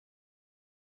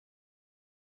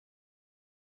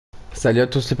Salut à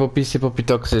tous les popis, c'est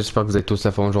Popitox, j'espère que vous êtes tous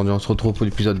à fond. Aujourd'hui on se retrouve pour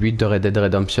l'épisode 8 de Red Dead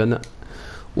Redemption.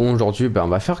 Où aujourd'hui on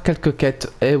va faire quelques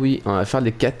quêtes. Eh oui, on va faire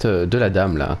les quêtes de la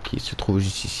dame là, qui se trouve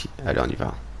juste ici. Allez, on y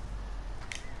va.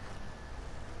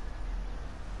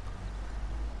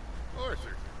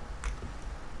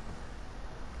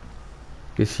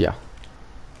 Qu'est-ce qu'il y a?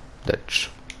 Dutch.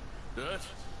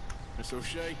 Miss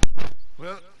O'Shea?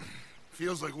 Well,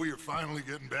 feels like we are finally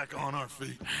getting back on our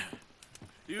feet.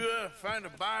 You, find a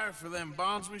buyer for them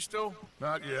bonds we stole?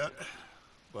 Not yet,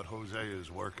 but Jose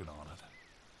is working on it.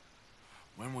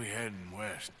 When we heading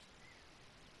west?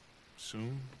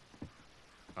 Soon?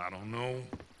 I don't know.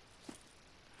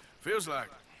 Feels like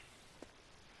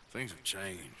things have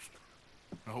changed.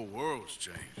 The whole world's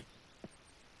changed.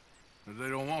 But they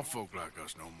don't want folk like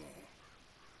us no more.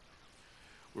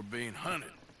 We're being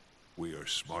hunted. We are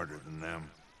smarter than them.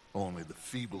 Only the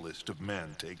feeblest of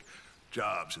men take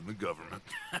jobs in the government.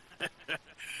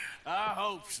 I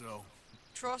hope so.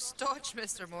 Trust Dutch,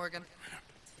 Mr. Morgan.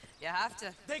 You have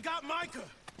to. They got Micah!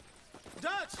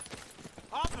 Dutch!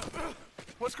 Arthur!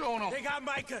 What's going on? They got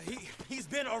Micah. He's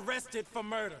been arrested for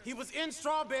murder. He was in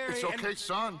Strawberry. It's okay,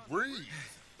 son. Breathe.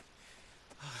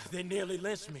 They nearly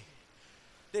lynched me.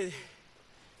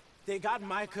 They got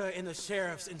Micah and the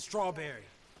sheriffs in Strawberry.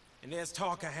 And there's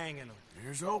talk of hanging him.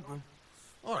 Here's hoping.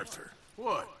 Arthur.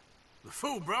 What? The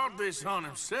fool brought this on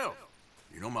himself.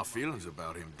 You know my feelings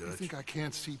about him, You Dutch. think I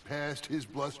can't see past his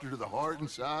bluster to the heart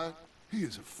inside? He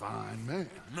is a fine man.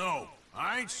 No,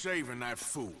 I ain't saving that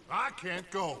fool. I can't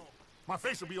go. My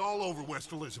face will be all over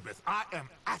West Elizabeth. I am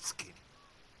asking.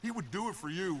 He would do it for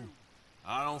you.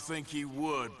 I don't think he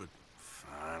would, but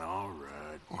fine, all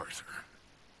right. Arthur.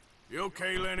 You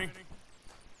okay, Lenny?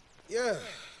 Yeah,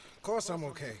 of course I'm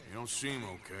okay. You don't seem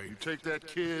okay. You take that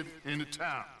kid into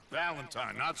town.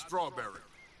 Valentine, not Strawberry.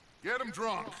 Get him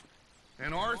drunk.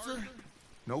 And Arthur,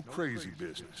 no crazy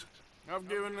business. I've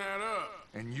given that up.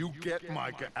 And you get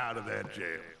Micah out of that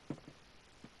jail.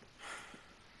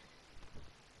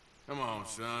 Come on,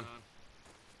 son.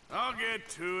 I'll get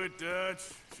to it,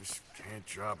 Dutch. Just can't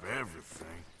drop everything.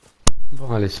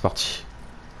 Bon, allez, c'est parti.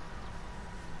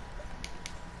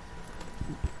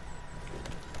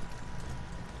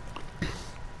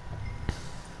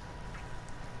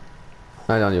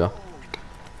 Allez, on y va.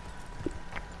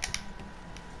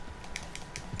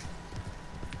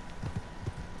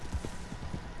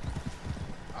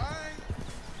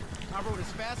 I rode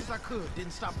as fast as I could,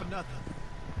 didn't stop for nothing.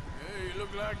 Hey, you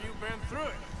look like you've been through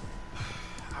it.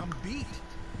 I'm beat.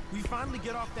 We finally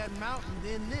get off that mountain,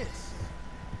 then this.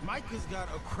 Micah's got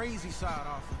a crazy side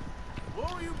off him.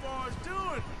 What were you boys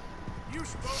doing? You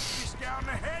supposed to be scouting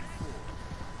ahead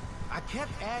for. I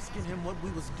kept asking him what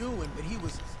we was doing, but he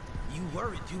was, "You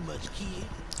worry too much, kid.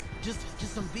 Just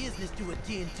some business to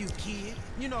attend to, kid."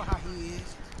 You know how he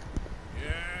is.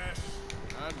 Yes,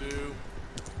 I do.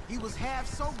 He was half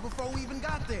soaked before we even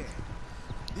got there.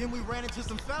 Then we ran into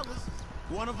some fellas.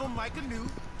 One of them Micah knew,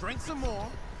 drank some more.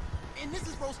 And this is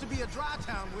supposed to be a dry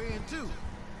town we're in too.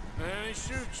 And he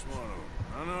shoots one of them.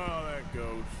 I know how that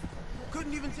goes.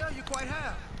 Couldn't even tell you quite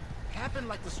how. Happened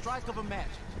like the strike of a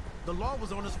match. The law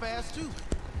was on us fast too.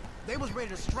 They was ready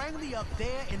to strangle me up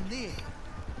there and then.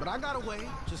 But I got away,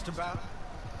 just about.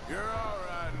 You're all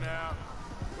right now.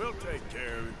 We'll take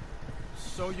care of it.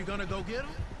 So you gonna go get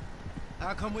him?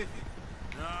 I'll come with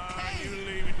you. Nah, you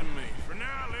leave it to me. For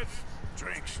now, let's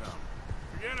drink some.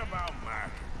 Forget about Mike.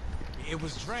 It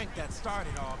was drink that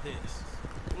started all this.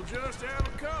 We'll just have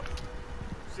a couple.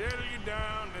 Settle you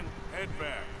down and head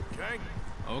back, okay?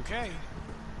 Okay.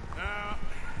 Now,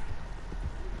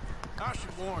 I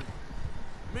should warn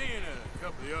you. Me and a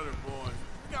couple of the other boys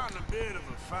got in a bit of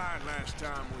a fight last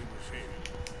time we was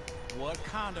here. What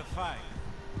kind of fight?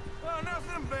 Well,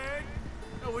 nothing big.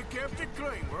 No, we kept it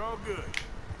clean. We're all good.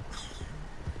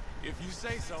 If you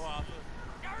say so, Arthur.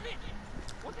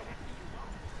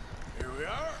 Here we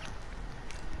are.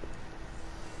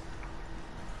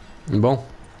 Bon.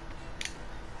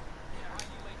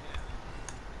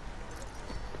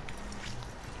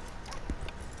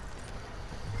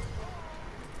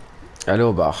 Allez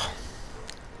au bar.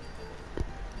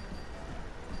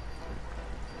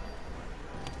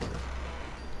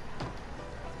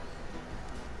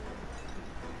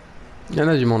 Il y en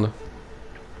a du monde.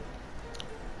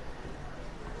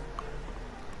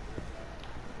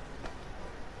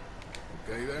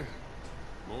 Okay there?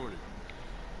 Morning.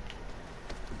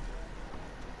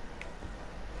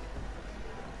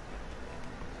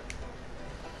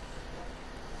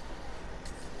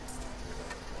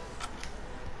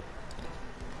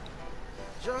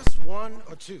 Just one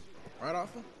or two, right,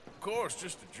 Arthur? Of course,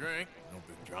 just a drink. No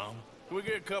big drama. Can we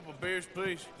get a couple beers,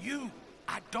 please? You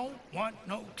I don't want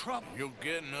no trouble. You'll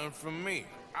get none from me.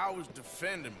 I was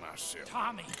defending myself.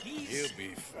 Tommy, he's... He'll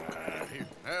be fine. Here,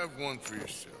 have one for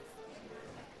yourself.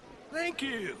 Thank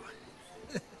you.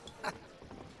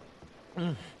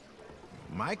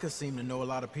 Micah seemed to know a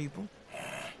lot of people.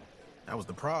 That was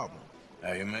the problem.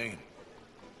 How you mean?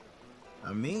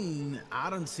 I mean, I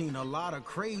done seen a lot of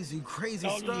crazy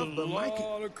stuff, but Micah... A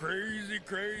lot of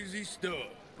crazy stuff.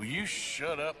 Will you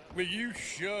shut up? Will you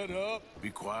shut up? Be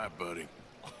quiet, buddy.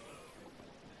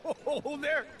 Oh,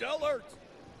 they're dullards.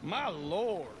 My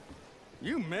lord.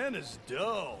 You men is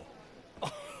dull.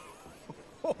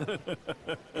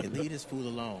 Hey, leave this fool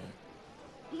alone.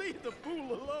 Leave the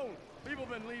fool alone. People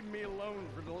been leaving me alone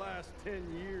for the last 10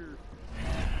 years.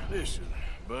 Listen,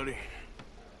 buddy.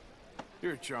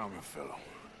 You're a charming fellow.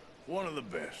 One of the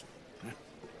best.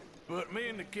 But me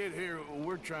and the kid here,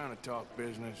 we're trying to talk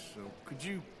business, so could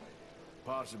you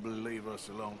possibly leave us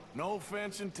alone? No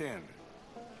offense intended.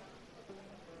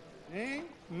 Ain't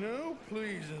no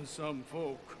pleasing some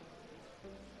folk.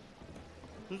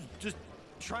 Just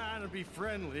trying to be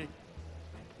friendly.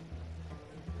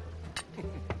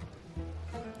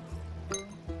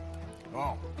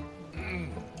 Oh.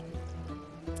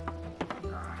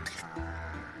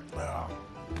 Well.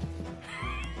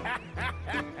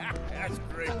 That's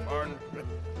great, partner.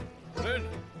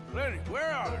 Lenny,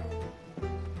 where are you?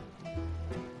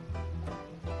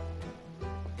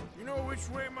 You know which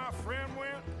way my friend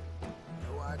went?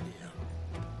 No idea.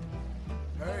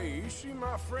 Hey, you see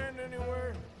my friend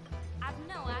anywhere? I've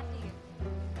no idea.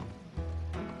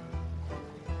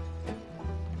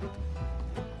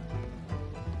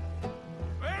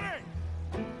 Lenny!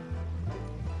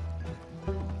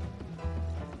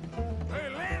 Hey,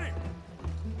 Lenny!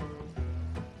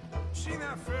 See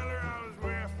that fella I was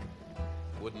with?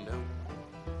 Wouldn't know.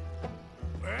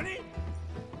 Lenny?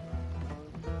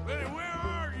 Lenny, where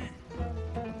are you?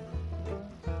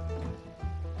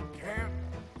 Can't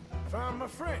find my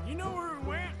friend. You know where he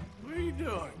went? What are you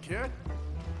doing, kid?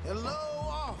 Hello,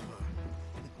 Arthur.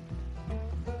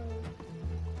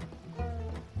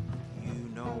 You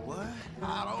know what?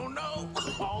 I don't know.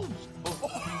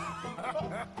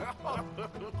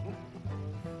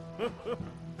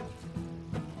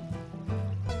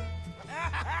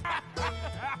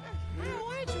 Man,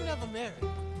 why ain't you never married?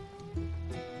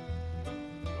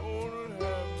 Don't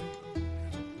have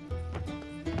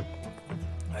me.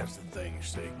 That's the thing, you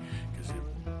see, because it...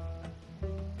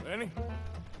 Lenny?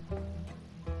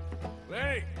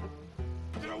 Lenny!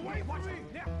 Get away from me!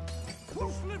 Now,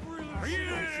 who's slippery little Are you in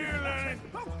here, Lenny?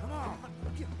 Oh, come on.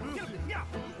 Get him, yeah.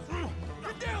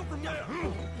 Get down from there.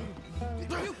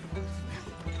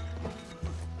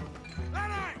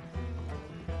 Lenny!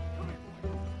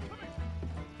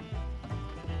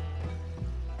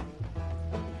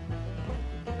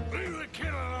 Leave the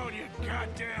kid alone, you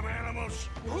goddamn animals!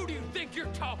 Who do you think you're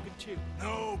talking to?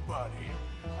 Nobody.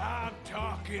 I'm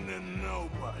talking to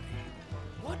nobody.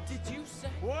 What did you say?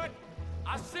 What?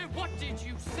 I said, what did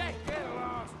you say? Get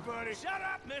lost, buddy. Shut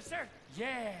up, mister.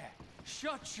 Yeah,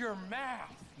 shut your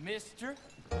mouth, mister.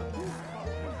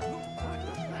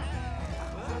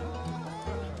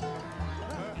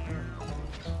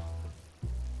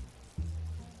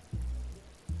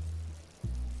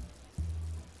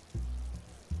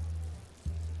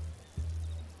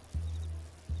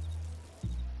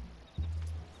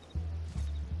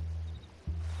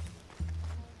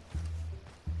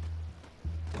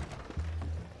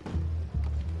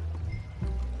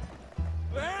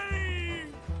 Lenny!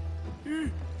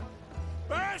 You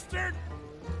bastard!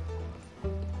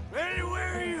 Lenny,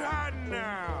 where are you hiding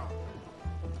now?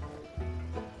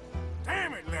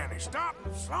 Damn it, Lenny, stop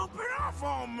slumping off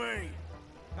on me!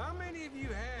 How many of you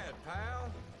had,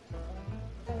 pal?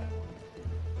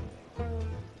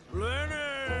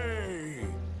 Lenny!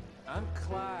 I'm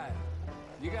Clyde.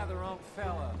 You got the wrong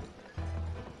fella.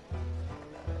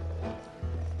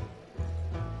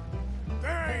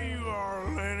 There you are,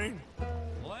 Lenny!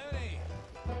 Lenny,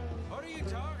 what are you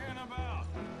talking about?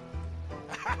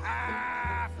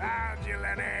 Found you,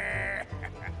 Lenny!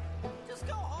 Just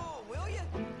go home, will you?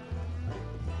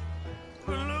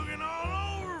 Been looking all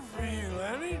over for you,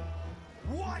 Lenny.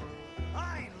 What?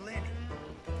 I ain't Lenny.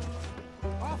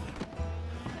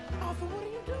 Arthur, what are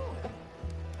you doing?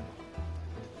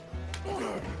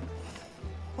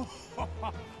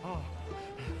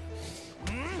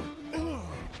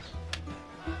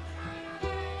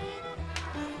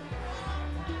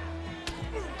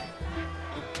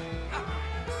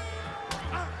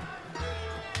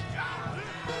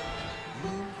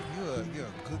 You're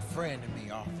a good friend to me,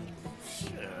 Arthur.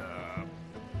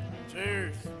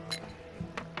 Cheers.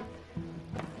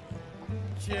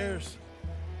 Cheers.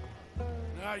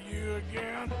 that you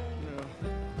again?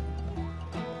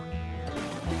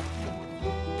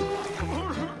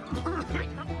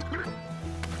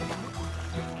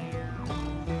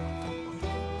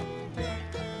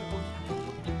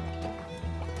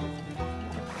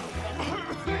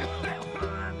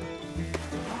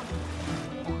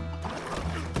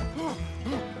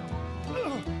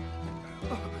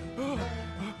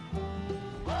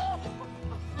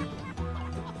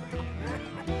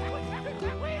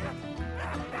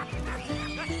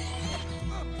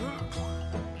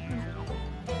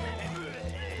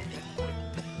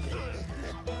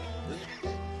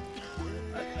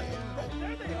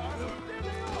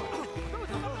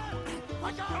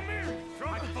 Come here,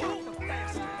 drunk fool! You'll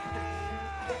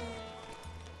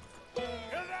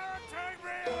never take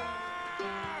me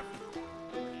alive!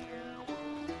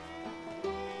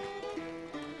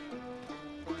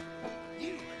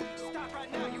 You stop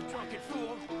right now, you drunken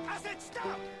fool! I said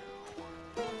stop!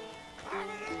 I'm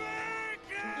an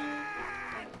American!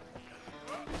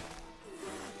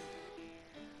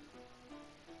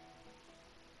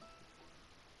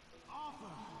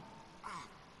 Arthur!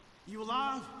 You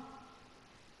alive?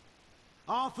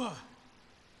 Arthur!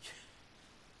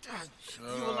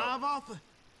 You alive, Arthur?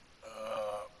 I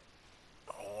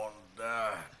want to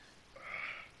die.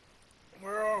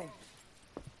 Well,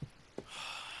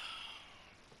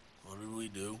 what did we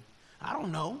do? I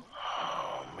don't know.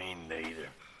 Oh, me neither.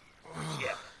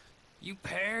 You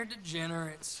pair of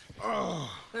degenerates.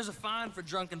 There's a fine for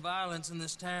drunken violence in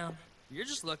this town. You're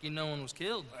just lucky no one was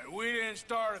killed. Hey, we didn't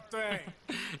start a thing.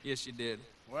 Yes, you did.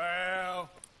 Well,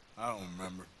 I don't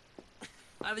remember.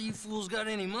 Either you fools got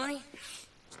any money?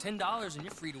 It's $10 and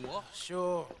you're free to walk.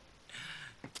 Sure.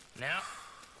 Now,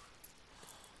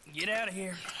 get out of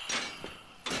here.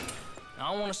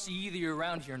 I don't want to see either of you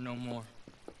around here no more.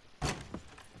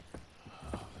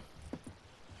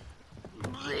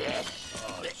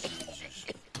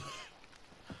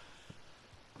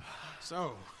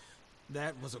 So,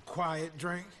 that was a quiet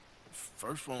drink?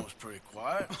 First one was pretty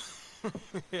quiet.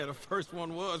 Yeah, the first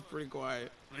one was pretty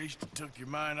quiet. At least it took your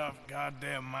mind off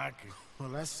goddamn Mikey. Well,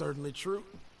 that's certainly true.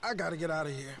 I gotta get out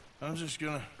of here. I'm just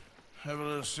gonna have a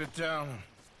little sit down and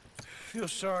feel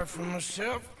sorry for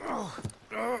myself.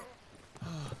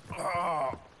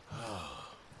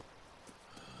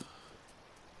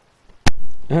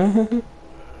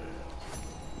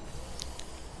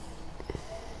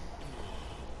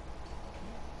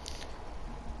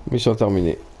 Mission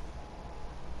terminée.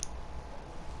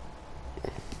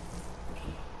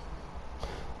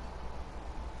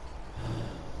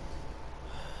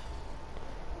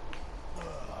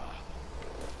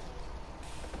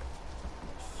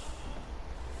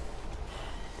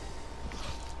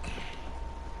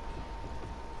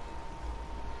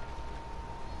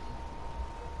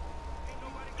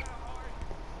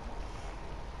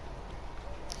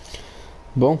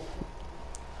 Bon.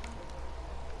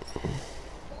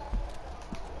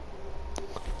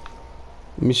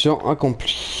 Mission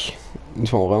accomplie. Ils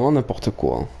font vraiment n'importe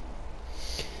quoi.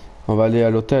 On va aller à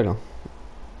l'hôtel.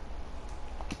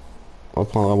 On va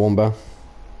prendre un bon bain.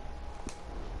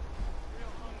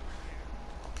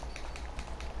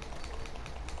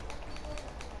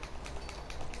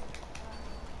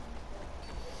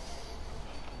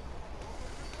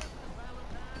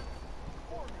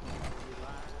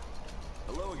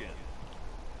 Hello again.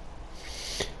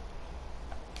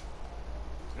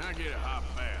 Can I get a hot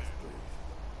bath, please?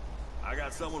 I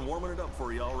got someone warming it up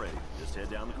for you already. Just head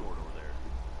down the corridor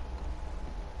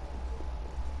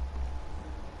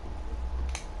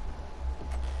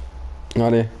there.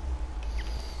 Allez.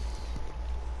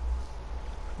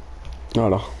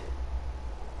 Voilà.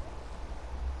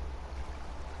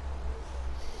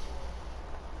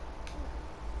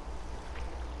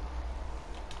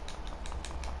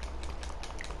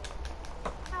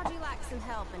 How'd you like some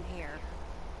help in here?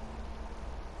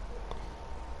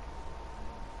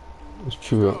 Si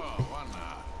tu veux. Oh, why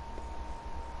not?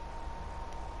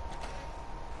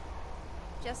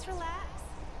 Just relax.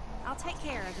 I'll take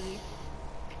care of you.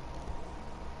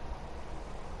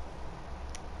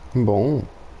 Bon.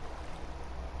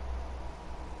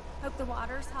 Hope the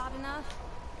water's hot enough.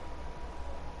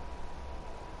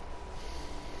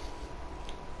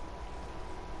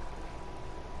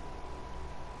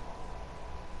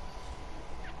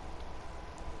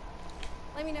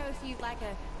 Let me know if you'd like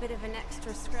a bit of an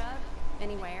extra scrub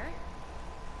anywhere.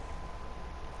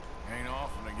 Ain't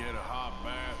often to get a hot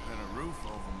bath and a roof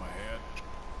over my head.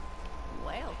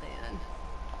 Well then.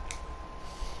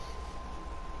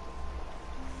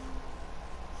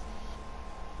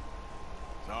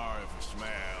 Sorry if I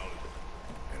smelled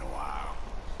in a while.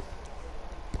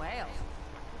 Well.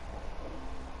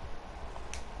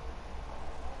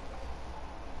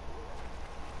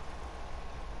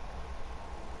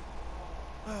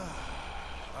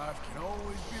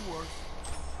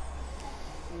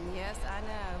 Yes, I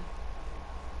know.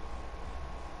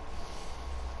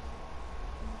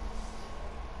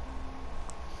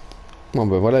 Bon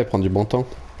ben voilà, il prend du bon temps.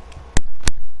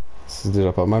 C'est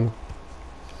déjà pas mal.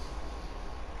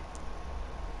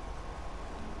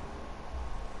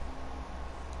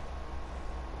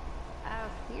 Oh,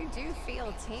 you do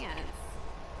feel tense.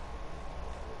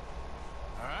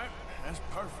 All right, that's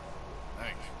perfect.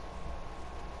 Thanks.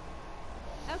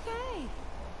 Okay.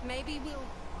 Maybe we'll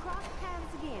cross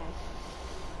paths again.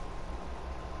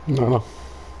 Voilà.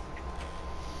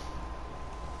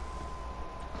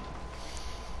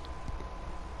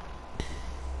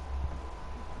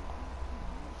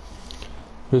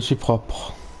 Je suis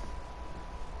propre.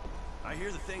 I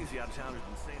hear the things the out-of-towners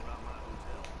been saying about my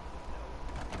hotel.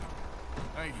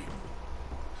 Thank you.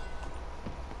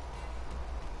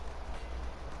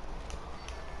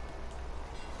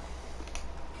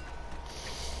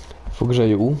 Faut que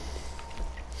j'aille où?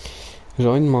 J'ai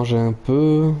envie de manger un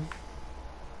peu.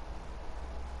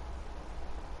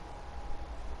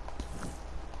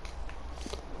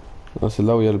 Ah, c'est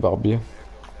là où il y a le barbier.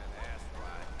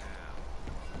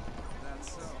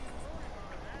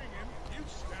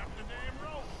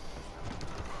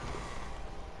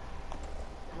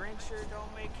 Sure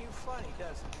don't make you funny,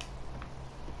 does it?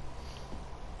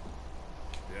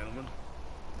 Gentlemen.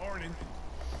 Morning.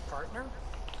 Partner?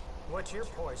 What's your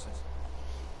poison?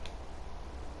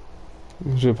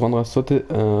 Je vais prendre un sauté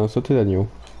d'agneau.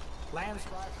 Lamb's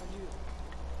right for you.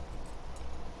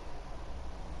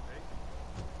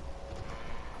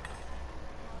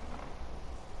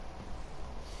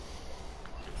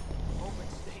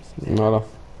 Voilà.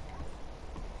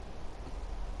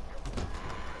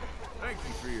 Thank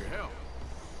you for your help.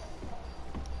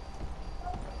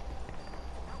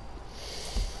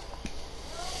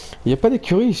 Il n'y a pas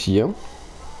d'écurie ici, hein?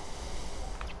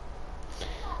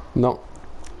 Non.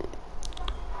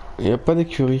 Il n'y a pas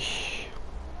d'écurie.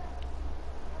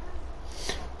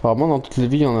 Apparemment dans toutes les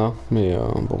villes il y en a, mais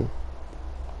bon.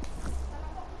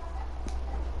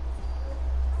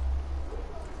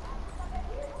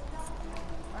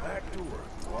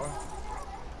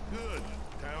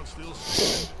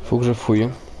 Faut que je fouille.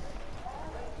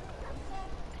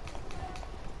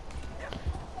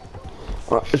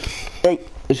 Voilà.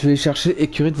 Je vais chercher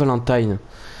écurie de Valentine.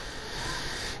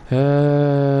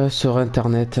 Sur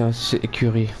internet, c'est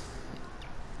écurie.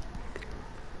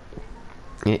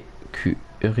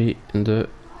 Écurie de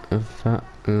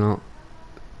Valentine.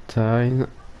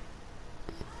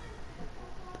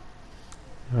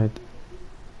 Red.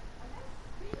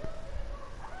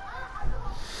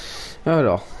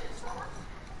 Alors.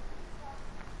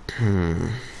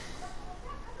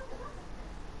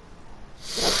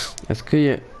 Est-ce qu'il y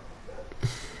a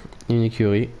une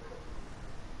écurie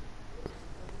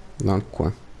dans le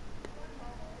coin?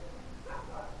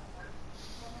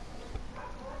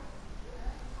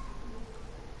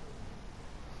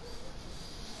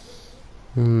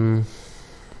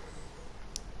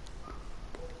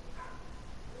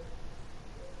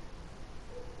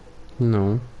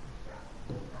 Non.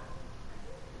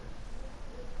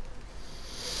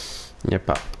 Il n'y a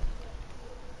pas.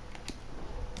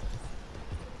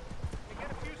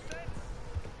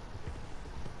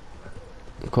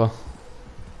 Quoi?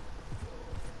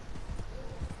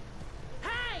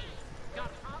 Hey!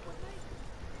 Got hot with me?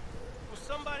 Will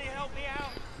somebody help me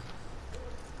out?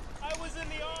 I was in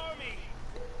the army.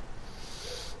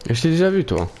 Je t'ai déjà vu,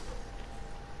 toi.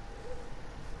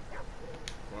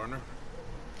 Partner.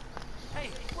 Hey,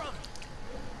 brother.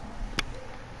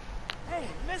 Hey,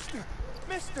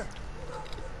 mister.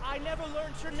 I never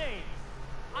learned your name.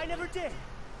 I never did.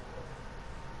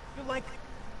 You're like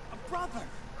a brother,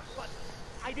 but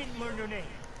I didn't learn your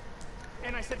name.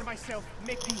 And I said to myself,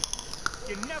 Mickey,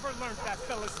 you never learned that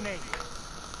fella's name.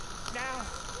 Now,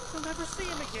 you'll never see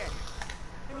him again.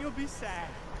 And you'll be sad.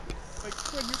 Like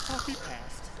when your puppy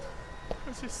passed.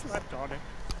 Because you slept on it.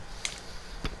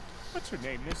 What's your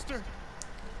name, mister?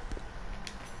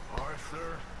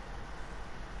 Arthur.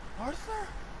 Arthur?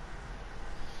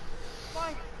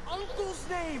 My uncle's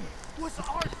name was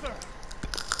Arthur.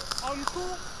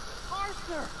 Uncle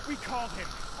Arthur, we called him,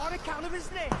 on account of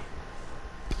his name.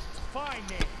 It's a fine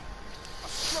name, a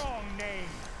strong name,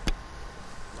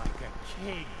 like a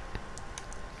king.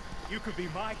 You could be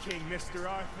my king, Mr.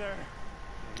 Arthur.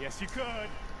 Yes, you could.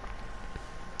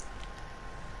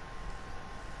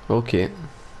 Ok.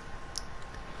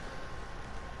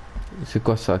 C'est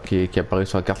quoi ça qui apparaît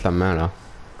sur la carte la main là?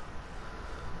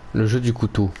 Le jeu du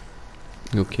couteau.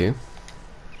 Ok.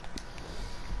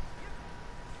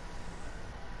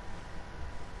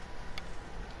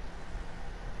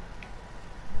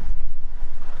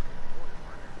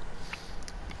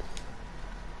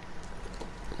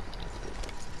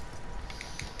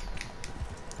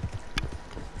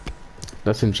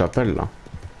 Là c'est une chapelle là.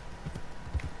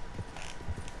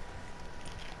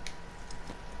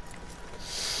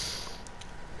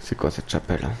 C'est quoi cette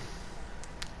chapelle?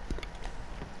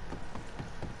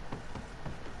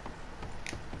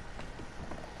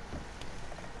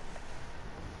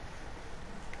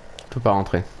 Je peux pas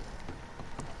rentrer.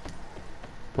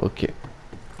 Ok.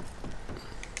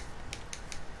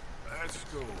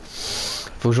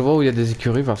 Faut que je vois où il y a des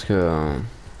écuries parce que...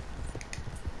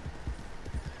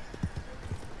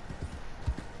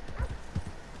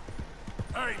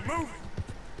 Hey, move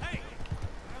it! Hey!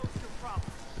 What's your problem?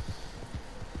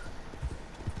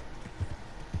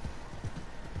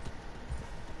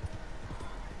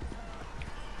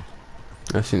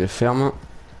 Là c'est une ferme.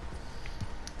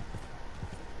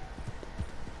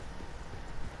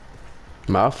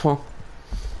 Ma foi.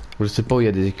 Je sais pas où il y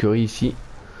a des écuries ici.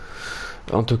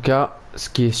 En tout cas, ce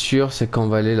qui est sûr, c'est qu'on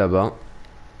va aller là-bas.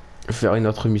 Faire une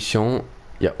autre mission.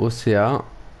 Il y a Océa.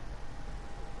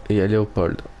 Et il y a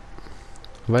Léopold.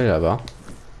 On va aller là-bas.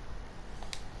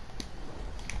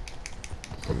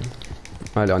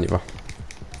 Allez, on y va.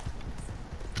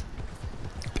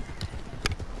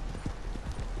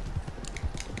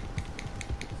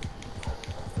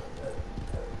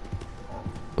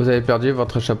 Vous avez perdu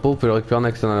votre chapeau, vous pouvez le récupérer en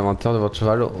accès dans l'inventaire de votre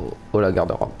cheval au la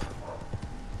garde-robe.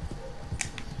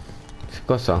 C'est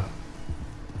quoi ça?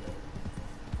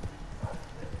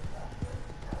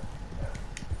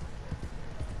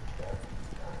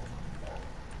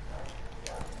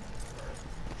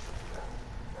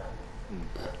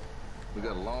 We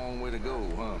got a long way to go,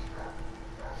 huh?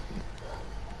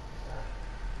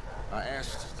 I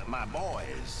asked my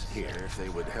boys here if they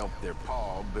would help their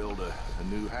pa build a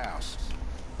new house.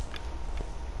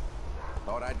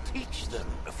 Thought I'd teach them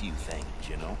a few things,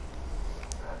 you know.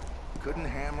 Couldn't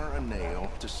hammer a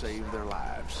nail to save their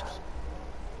lives.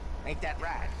 Ain't that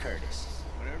right, Curtis?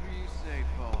 Whatever you say,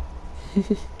 Paul.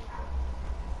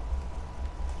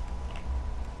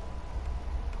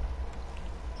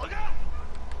 Look out!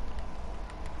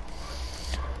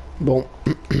 Bon.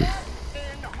 In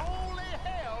holy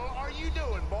hell are you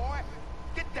doing, boy?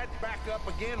 Get that back up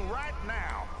again right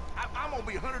now. I'm gonna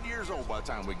be 100 years old by the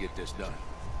time we get this done.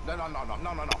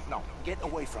 No. Get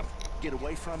away from it. Get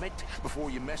away from it before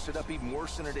you mess it up even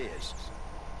worse than it is.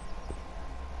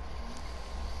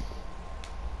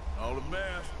 All the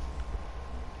best.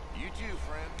 You too,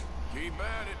 friend. Keep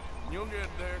at it. You'll get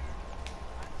there.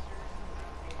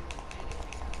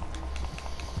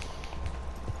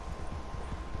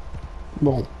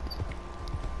 Bon.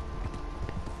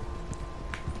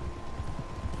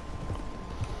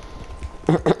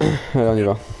 Allez, on y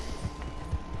va.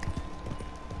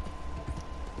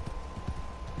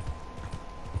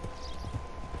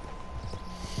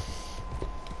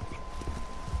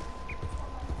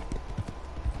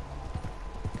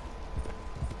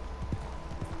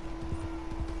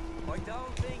 I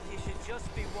don't think you should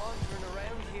just be wandering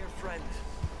around here, friend.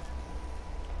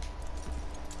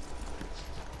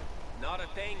 Not a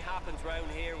thing happens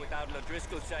round here without an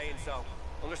O'Driscoll saying so.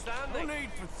 Understand No me?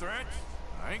 need for threats.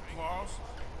 I ain't Claus.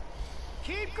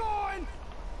 Keep going!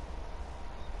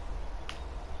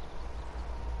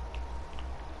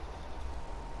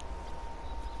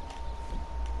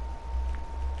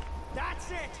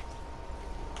 That's it!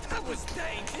 That was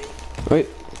dainty! Oui.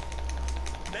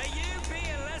 May you be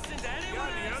a lesson to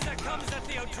anyone else that comes at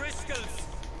the O'Driscolls!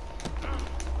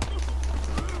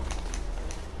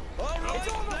 All right, let's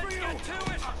get to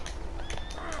it!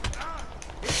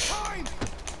 It's time!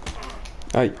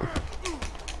 Aïe.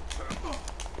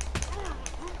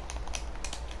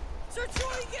 So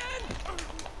try again!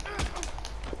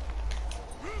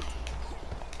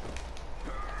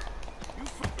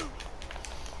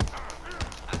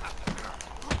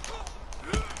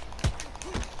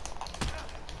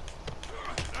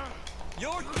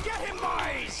 You're get him,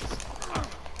 boys!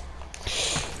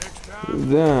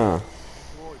 Bien.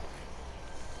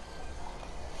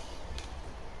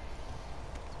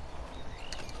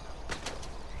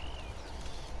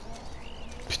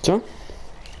 Putain.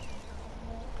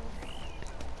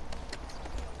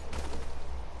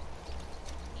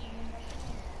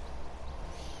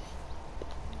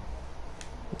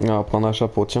 On va prendre un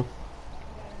chapeau, tiens.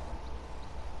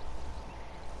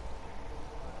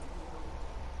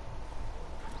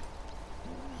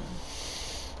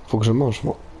 Faut que je mange,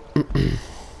 moi.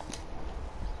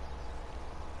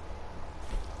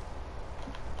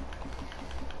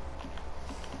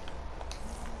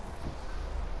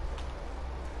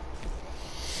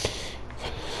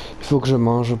 Faut que je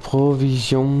mange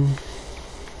provision.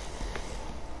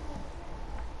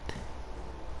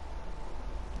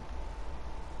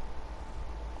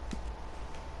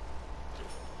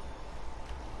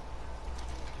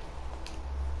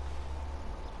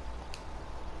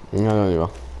 Allez, on y va.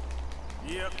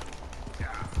 Yep.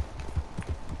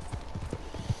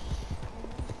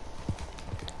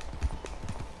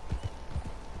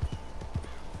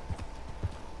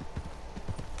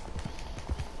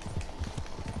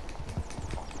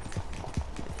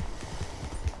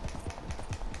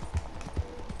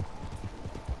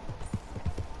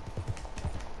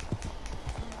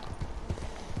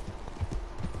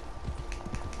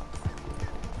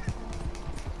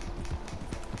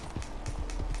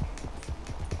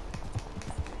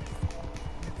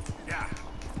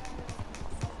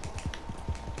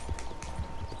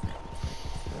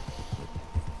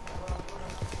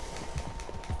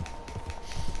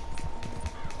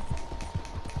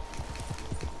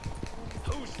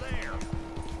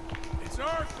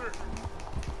 Arthur!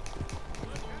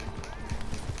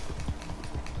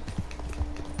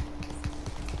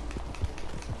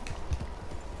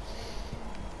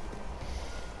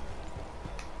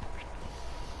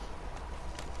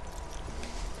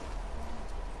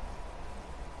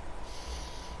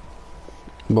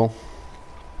 Bon.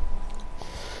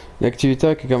 Une activité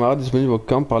avec les camarades disponibles au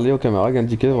camp. Parlez aux camarades,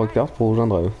 indiquez votre carte pour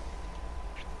rejoindre eux.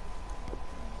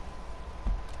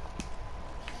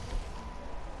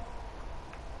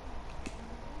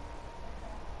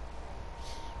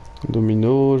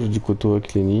 Domino, jeu du couteau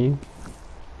avec Lenny.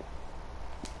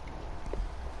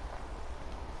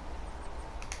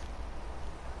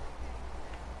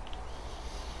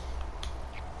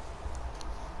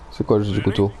 C'est quoi le jeu du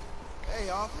couteau? Hey,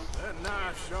 Arthur. That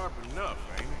knife sharp enough,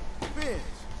 ain't it? Depends.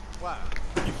 Why?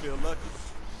 You feel lucky?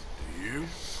 Do you?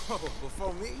 Oh,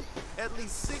 before me, at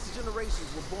least 6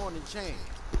 generations were born in chains.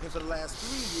 And for the last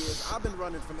 3 years, I've been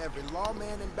running from every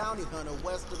lawman and bounty hunter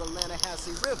west of the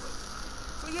Lanahassee River.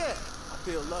 So yeah, I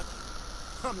feel lucky.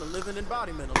 I'm the living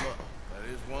embodiment of luck. That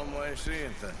is one way of seeing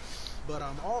things. But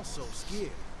I'm also scared.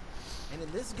 And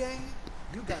in this game,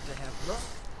 you got to have luck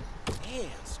and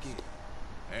skill.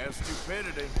 And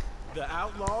stupidity. The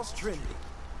Outlaw's Trinity.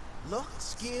 Luck,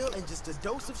 skill, and just a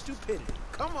dose of stupidity.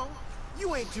 Come on.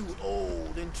 You ain't too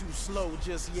old and too slow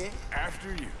just yet.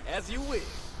 After you. As you wish.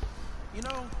 You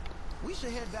know, we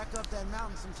should head back up that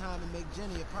mountain sometime and make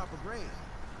Jenny a proper grave.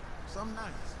 Some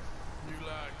nights. You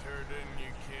liked her, didn't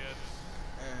you, kid?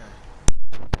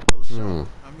 Well, sure.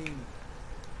 I mean,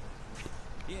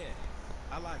 yeah,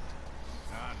 I liked her.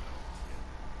 I know, kid.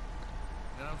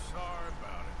 And I'm sorry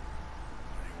about it.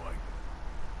 Anyway.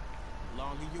 The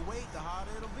longer you wait, the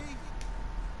harder it'll be.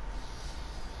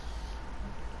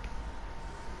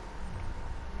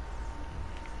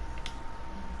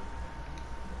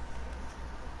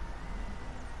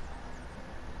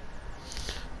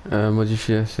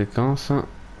 Modifier la séquence.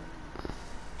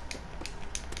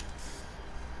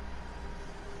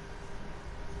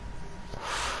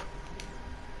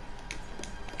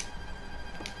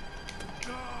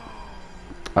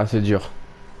 Ah, c'est dur.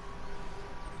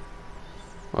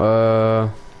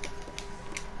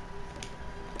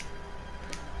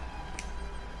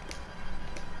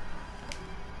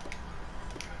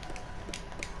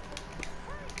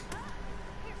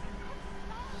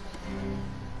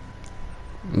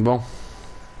 Bon.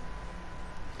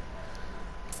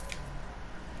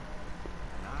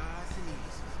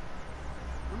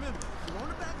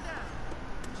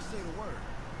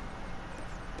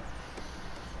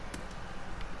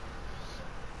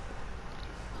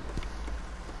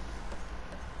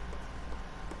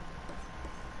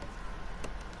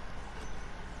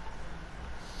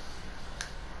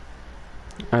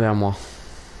 Allez, à moi.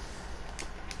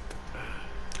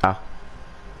 Ah.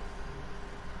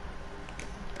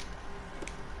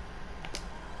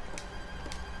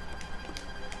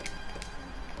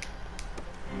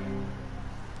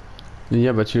 Lily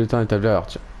a battu le temps établi à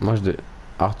Arthur.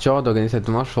 Arthur doit gagner cette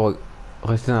manche pour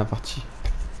rester dans la partie.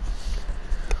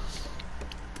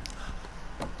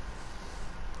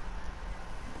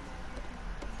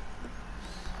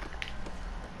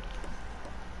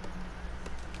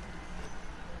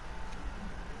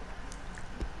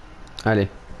 Allez.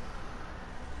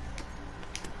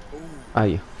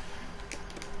 Aïe.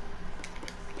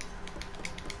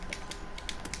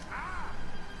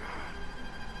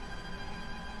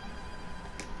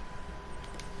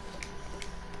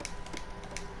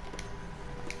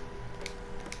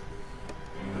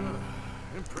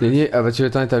 Lenny a battu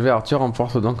le temps établi à Arthur,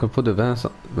 emporte donc un pot de 20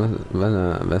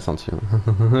 centimes.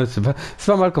 C'est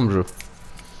pas mal comme jeu.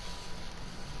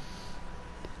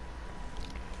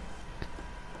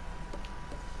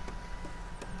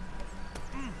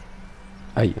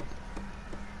 Aïe.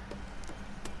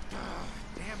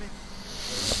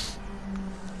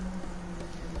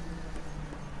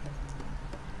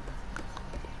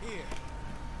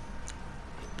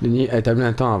 L'ennemi a établi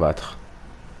un temps à battre.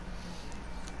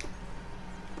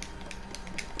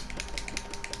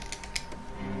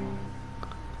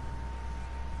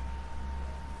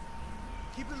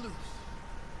 Keep it loose.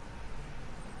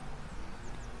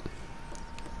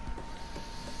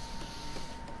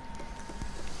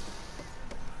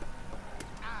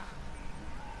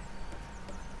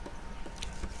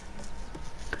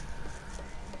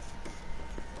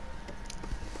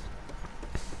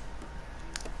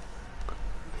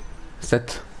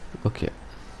 Sept. Ok.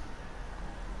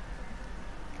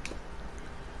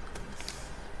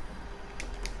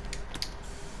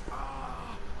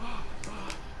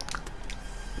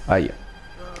 Aïe.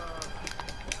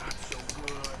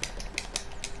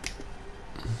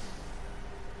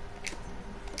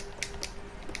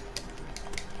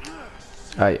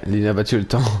 Aïe, Lynn a battu le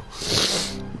temps.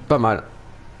 Pas mal.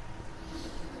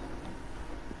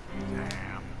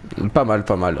 Pas mal,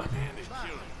 pas mal.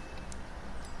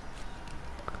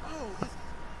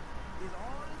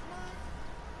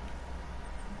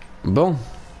 Bon.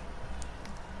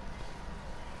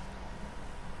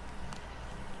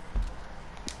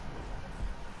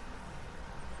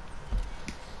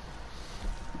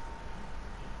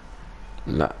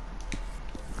 Là.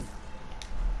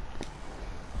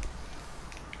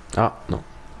 Ah, non.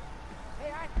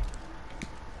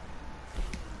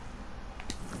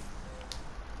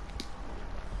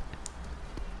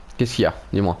 Qu'est-ce qu'il y a?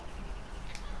 Dis-moi.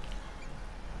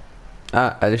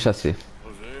 Ah, elle est chassée.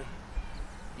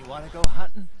 You want to go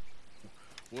hunting?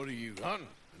 What are you hunting?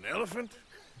 An elephant?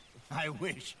 I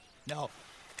wish. No.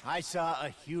 I saw a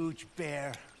huge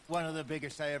bear. One of the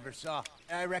biggest I ever saw.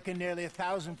 I reckon nearly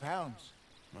 1,000 pounds.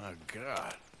 My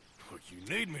God. Look, you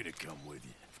need me to come with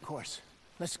you. Of course.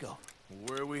 Let's go.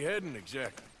 Where are we heading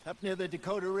exactly? Up near the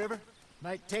Dakota River.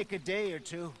 Might take a day or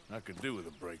two. I could do with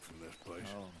a break from this place.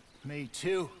 Oh, me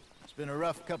too. It's been a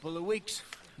rough couple of weeks.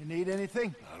 You need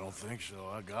anything? I don't think so.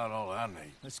 I got all I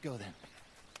need. Let's go then.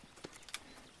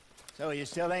 So you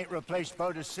still ain't replaced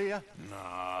Boadicea?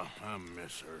 Nah, I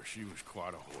miss her. She was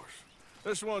quite a horse.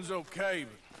 This one's okay,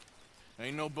 but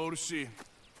ain't no Boadicea.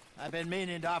 I've been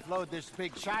meaning to offload this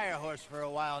big Shire horse for a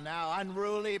while now.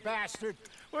 Unruly bastard.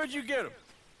 Where'd you get him?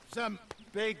 Some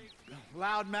big,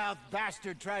 loudmouth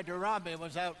bastard tried to rob me and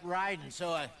was out riding,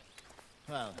 so I...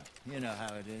 Well, you know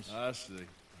how it is. I see.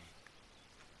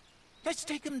 Let's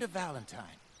take him to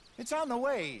Valentine. It's on the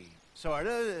way,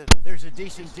 sorta. There's a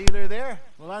decent dealer there.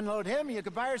 We'll unload him, you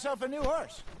could buy yourself a new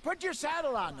horse. Put your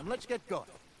saddle on them, let's get going.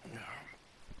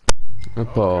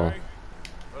 Okay. But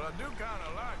I do kind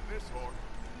of like this horse.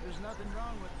 There's nothing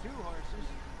wrong with two horses,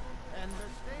 and the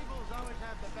stables always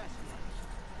have the best ones.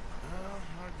 Well,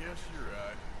 I guess you're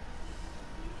right.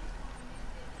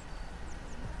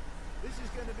 This is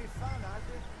gonna be fun,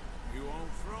 Arthur. You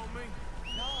won't throw me?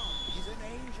 No, he's an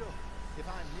angel, if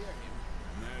I'm near him.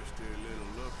 Nasty little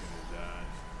look in his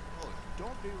eyes. Oh,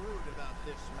 don't be rude about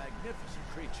this magnificent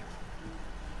creature.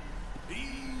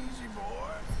 Easy,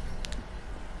 boy.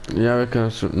 Il vient avec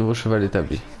un nouveau cheval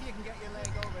établi. See if you can get your leg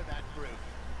over that brute.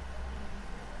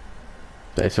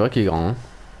 C'est vrai qu'il est grand, hein.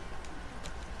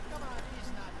 Come on,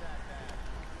 he's not that bad.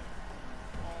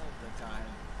 All the time.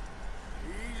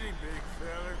 Easy, big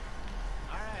feller.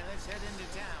 All right, let's head into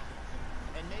town.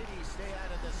 And maybe stay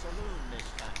out of the saloon this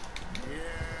time. Yeah,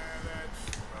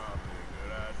 that's probably a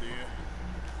good idea.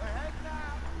 We're heading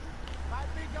out.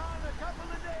 Might be gone a couple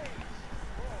of days.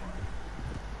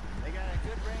 They got a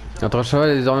good range of Notre cheval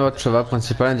est désormais votre cheval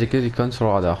principal indiqué d'icône sur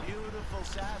le radar. beautiful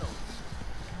saddles.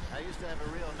 I used to have a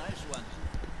real nice one.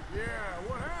 Yeah,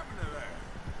 what happened to that?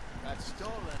 Got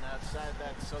stolen outside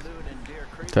that saloon in Deer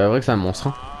Creek. C'est vrai que c'est un monstre,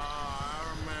 hein. I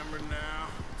remember now.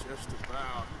 Just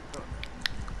about.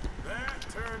 That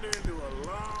turned into a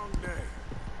long day.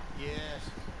 Yes.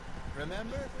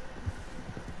 Remember?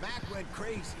 Mac went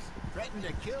crazy, threatened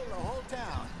to kill the whole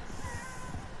town.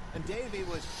 And Davy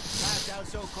was passed out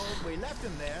so cold we left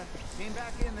him there, came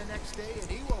back in the next day, and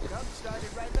he woke up, started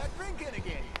right back drinking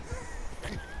again.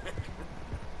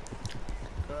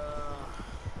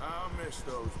 I'll miss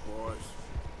those boys.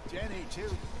 Jenny, too.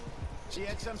 She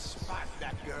had some spot,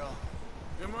 that girl.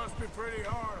 It must be pretty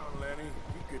hard on Lenny.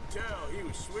 You could tell he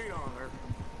was sweet on her.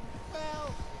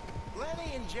 Well,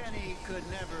 Lenny and Jenny could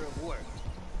never have worked.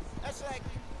 That's like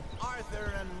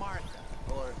Arthur and Martha,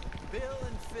 or Bill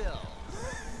and Phil.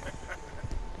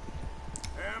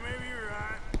 Yeah, maybe you're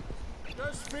right.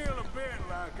 Does feel a bit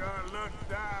like our luck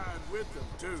died with them,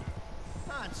 too.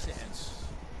 Nonsense.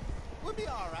 We'll be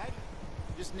all right.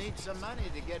 Just need some money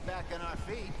to get back on our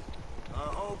feet.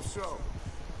 I hope so.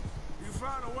 You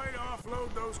find a way to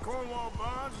offload those Cornwall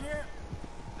bonds yet?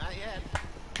 Not yet.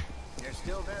 They're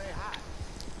still very hot.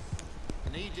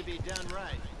 Need to be done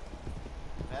right.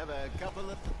 I have a couple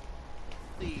of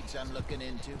leads I'm looking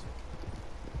into.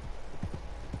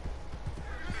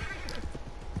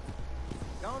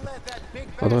 Don't let that big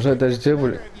Prochaine attendu,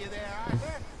 vous.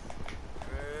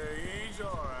 He's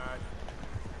all right.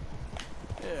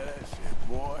 Yeah, that's it,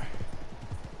 boy.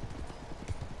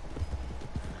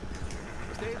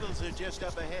 Stables are just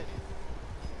up ahead.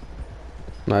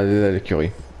 Allez, à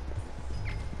l'écurie.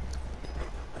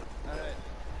 All right.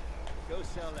 Go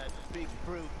sell that big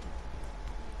brute.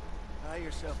 Buy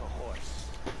yourself a horse.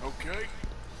 Okay.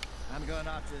 I'm going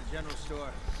off to the general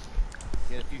store.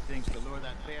 Get a few things to lure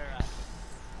that bear out.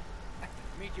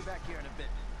 Meet you back here in a bit.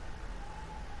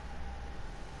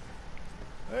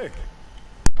 Hey,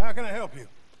 how can I help you?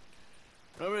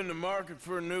 I'm in the market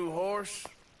for a new horse.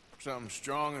 Something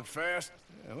strong and fast.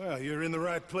 Yeah, well, you're in the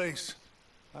right place.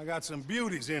 I got some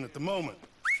beauties in at the moment.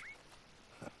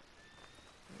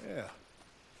 Yeah.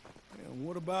 And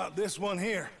what about this one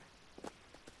here?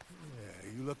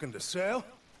 Yeah, you looking to sell?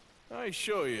 I ain't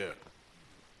sure yet.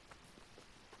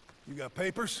 You got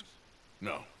papers?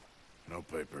 No. No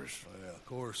papers. Well, of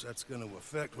course, that's gonna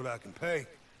affect what I can pay.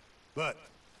 But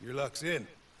your luck's in.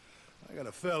 I got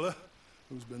a fella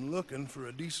who's been looking for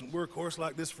a decent workhorse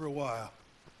like this for a while.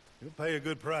 He'll pay a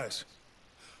good price.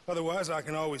 Otherwise, I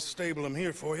can always stable him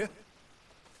here for you.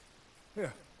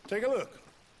 Here, take a look.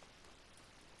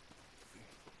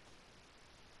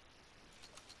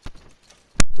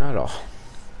 Alors.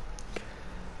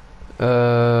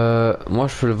 Moi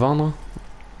je peux le vendre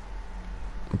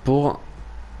pour...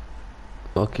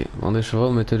 Ok, vendez des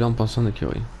chevaux, mettez-les en pension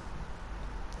d'écurie.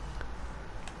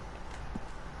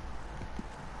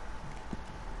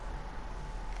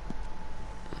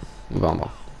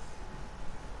 Vendre.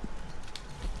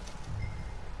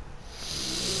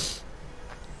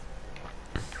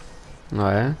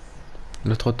 Ouais.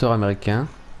 Le trotteur américain.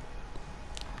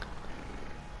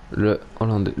 Le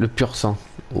hollandais. Le pur sang.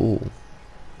 Oh.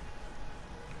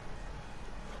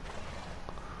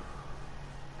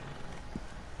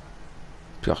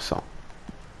 Pur sang.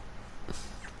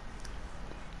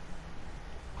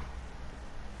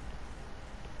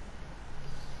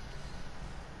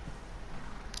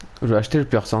 Je vais acheter le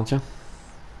pur sang, tiens.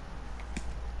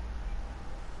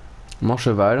 Mon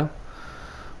cheval.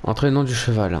 Entrez le nom du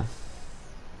cheval.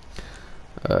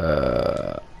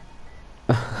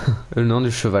 Le nom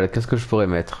du cheval, qu'est-ce que je pourrais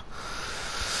mettre?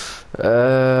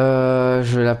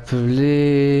 Je vais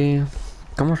l'appeler...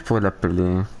 Comment je pourrais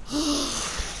l'appeler?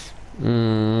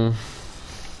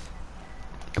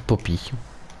 Popis.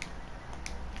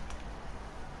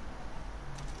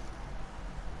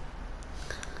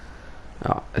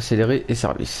 Alors, accélérer et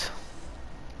service.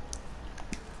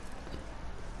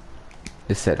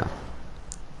 Et celle.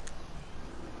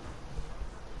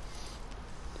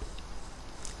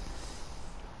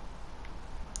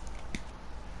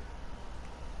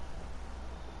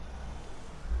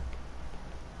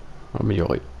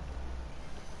 Améliorer.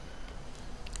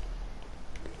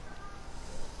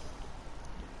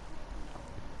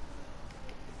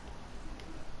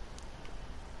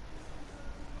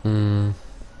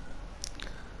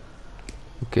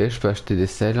 Ok, je peux acheter des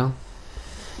selles.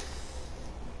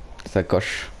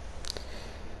 Sacoche.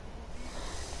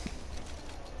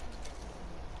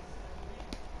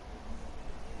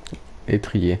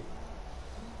 Étrier.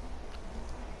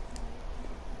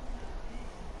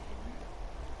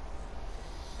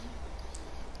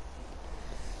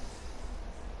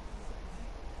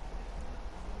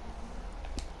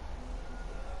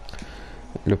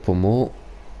 Le pommeau.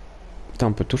 Putain,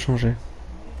 on peut tout changer.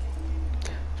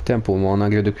 Putain, un pommeau en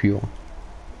angle de cuivre.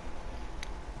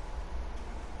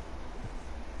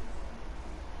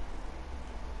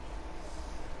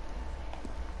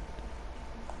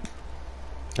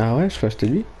 Ah ouais, je peux acheter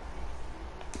lui.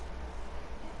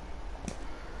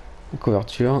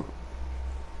 Couverture.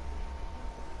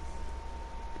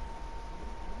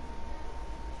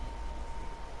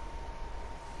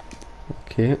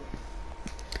 Ok.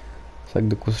 Sac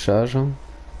de couchage.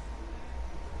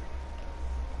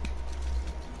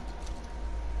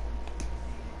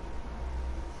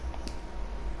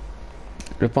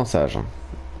 Le pansage.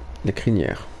 Les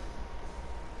crinières.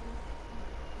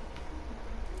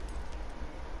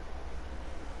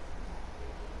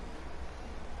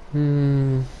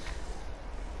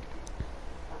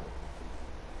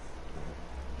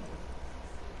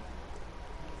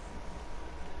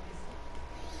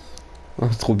 Oh,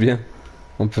 c'est trop bien.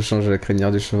 On peut changer la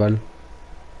crinière du cheval.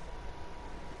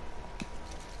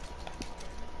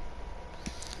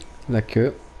 La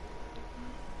queue.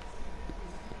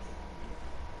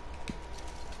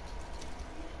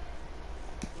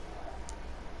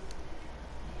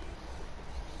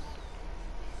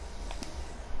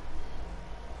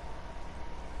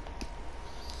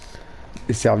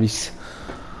 Les services.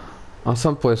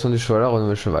 Ensemble pour les soins du cheval,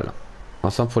 renouveler le cheval.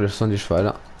 Ensemble pour les soins du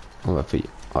cheval, on va payer.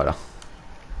 Voilà.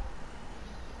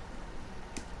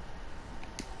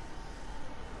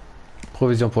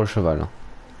 Provision pour le cheval.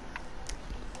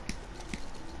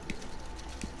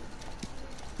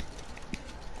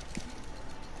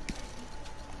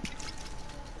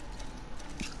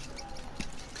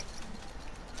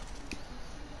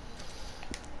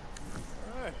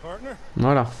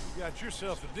 Voilà. You got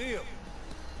yourself a deal.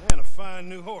 And a fine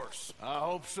new horse. I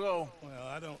hope so. Well,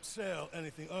 I don't sell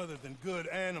anything other than good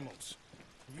animals.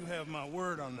 You have my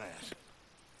word on that.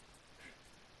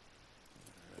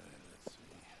 Let's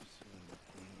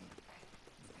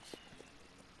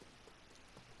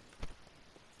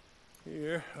see.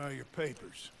 Here are your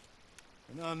papers.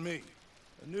 And on me,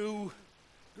 a new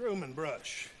grooming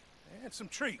brush. And some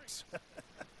treats.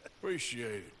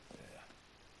 Appreciate it.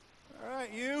 All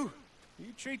right, you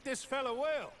treat this fella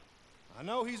well. I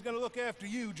know he's gonna look after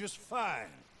you just fine.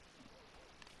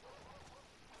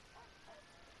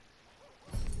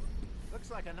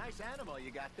 Looks like a nice animal you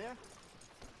got there.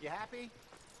 You happy?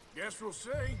 Guess we'll see.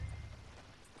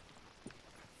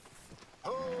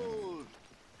 Hold!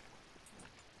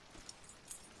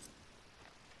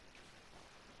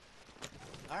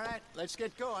 All right, let's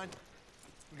get going.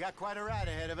 We got quite a ride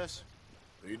ahead of us.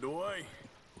 Lead the way.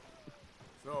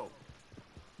 So,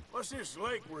 what's this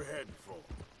lake we're heading for?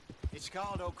 It's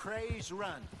called O'Crea's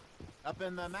Run, up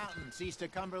in the mountains east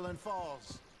of Cumberland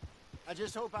Falls. I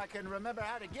just hope I can remember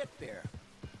how to get there.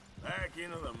 Back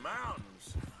into the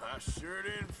mountains? I sure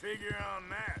didn't figure on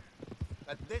that.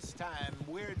 But this time,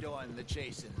 we're doing the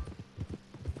chasing.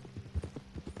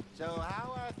 So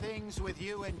how are things with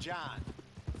you and John?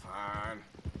 Fine.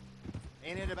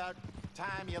 Ain't it about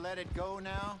time you let it go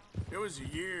now? It was a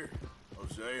year,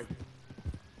 Hosea.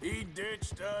 He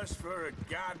ditched us for a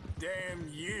goddamn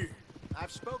year. I've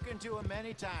spoken to him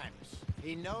many times.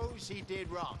 He knows he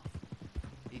did wrong.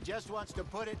 He just wants to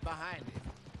put it behind him.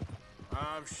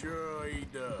 I'm sure he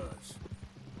does.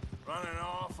 Running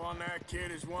off on that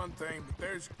kid is one thing, but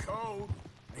there's code.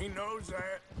 He knows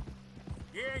that.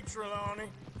 He ain't Trelawney.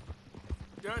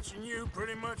 Dutch and you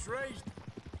pretty much raised him.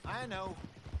 I know.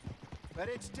 But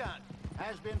it's done.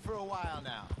 Has been for a while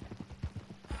now.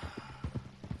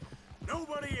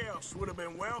 Nobody else would have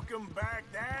been welcomed back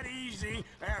that easy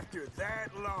after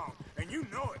that long. And you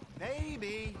know it.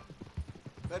 Maybe.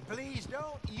 But please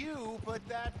don't you put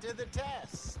that to the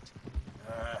test.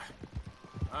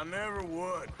 I never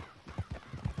would.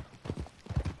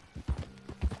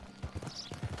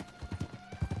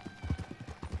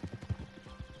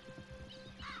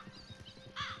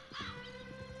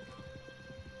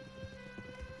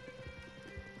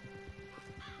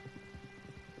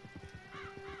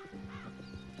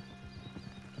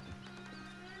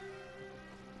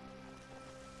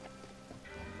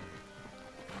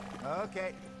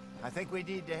 Okay. I think we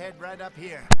need to head right up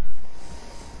here.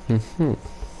 Mhm.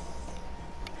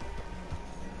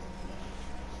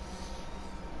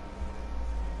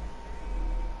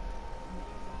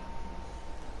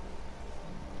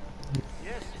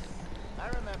 Yes, I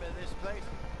remember this place.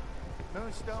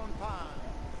 Moonstone Pond.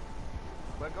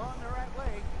 We're going the right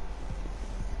way.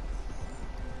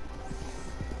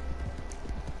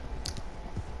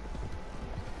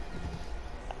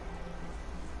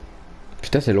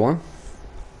 Putain, c'est loin.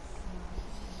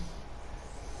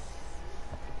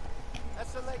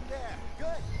 That's the lake there.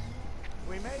 Good.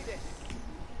 We made it.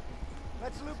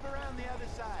 Let's loop around the other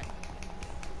side.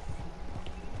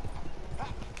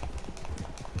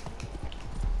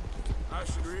 I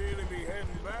should really be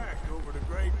heading back over the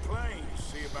Great Plains to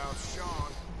see about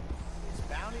Sean. It's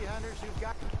bounty hunters who've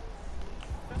got...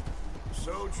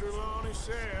 So Trelawney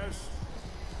says.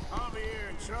 Javier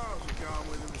and Charles have gone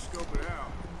with him to scope it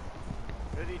out.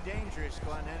 Pretty dangerous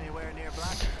going anywhere near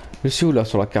Black. Je suis où là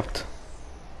sur la carte?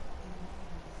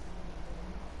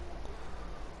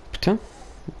 Putain,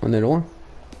 on est loin.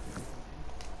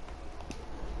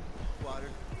 Water.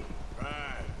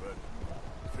 Right, but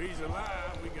if he's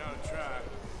alive, we gotta try.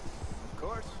 Of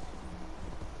course.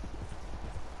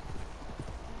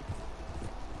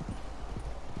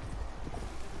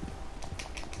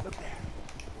 Look there.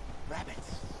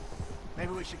 Rabbits.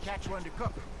 Maybe we should catch one to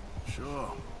cook.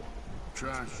 Sure.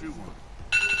 Try and shoot one.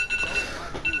 You don't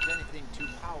want to use anything too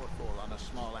powerful on a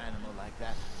small animal like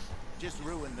that. Just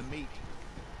ruin the meat.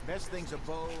 Best thing's a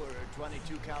bow or a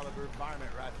 .22 caliber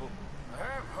varmint rifle. I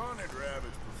have hunted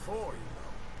rabbits before, you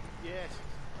know. Yes,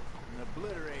 and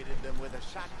obliterated them with a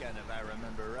shotgun if I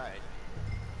remember right.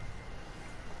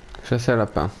 Chasser à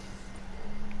lapin.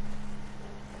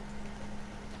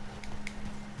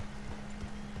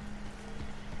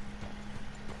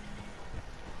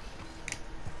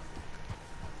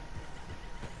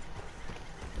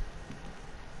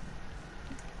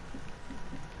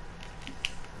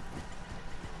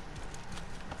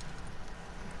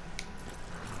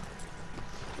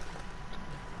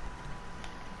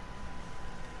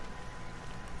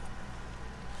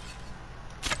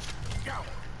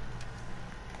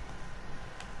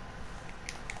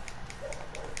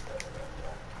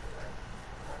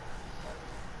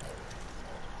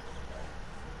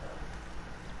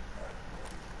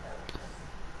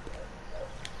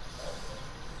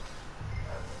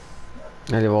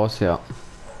 Allez voir Océa.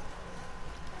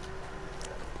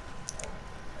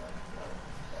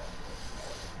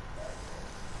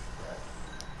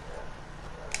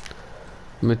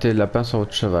 Mettez le lapin sur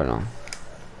votre cheval. Hein.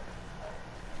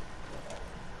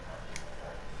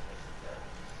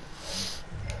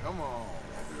 Come on,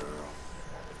 girl.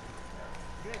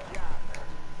 Good job.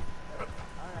 All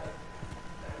right.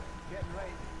 Getting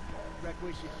late. Reckon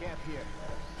we should camp here.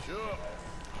 Sure.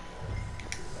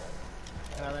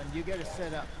 Well, then you get us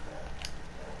set up.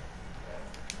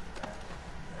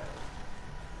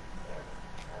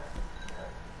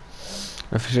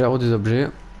 Afficher la route des objets.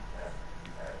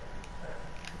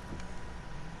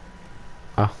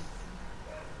 Ah.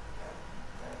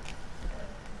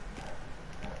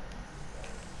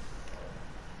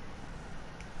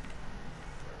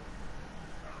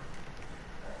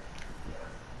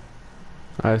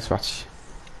 Allez, c'est parti.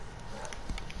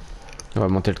 On va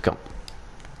monter le camp.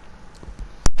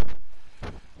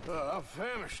 I'm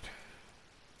famished.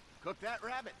 Cook that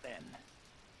rabbit then.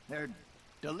 They're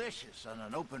delicious on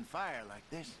an open fire like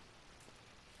this.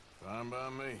 Fine by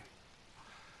me.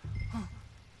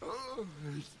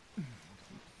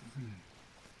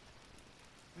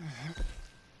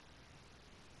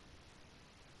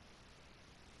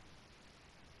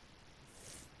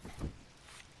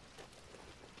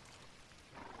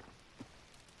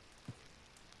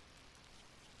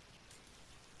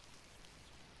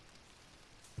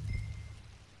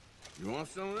 You want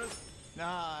some of this? No,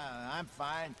 I'm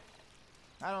fine.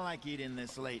 I don't like eating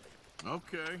this late.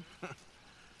 Okay.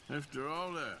 After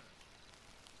all that.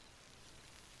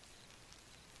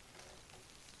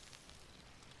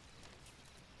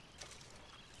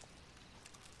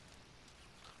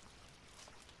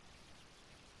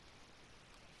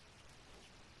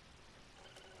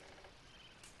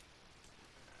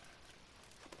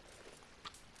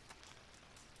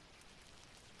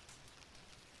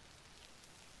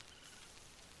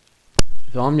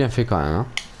 C'est vraiment bien fait quand même. Hein.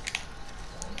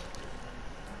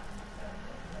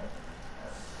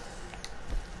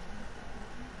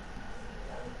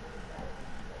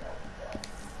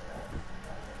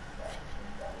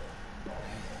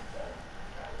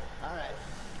 All right.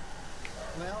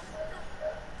 Well,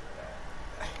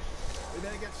 we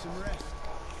better get some rest.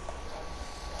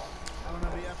 I want to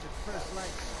be up at first light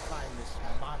to find this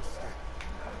monster.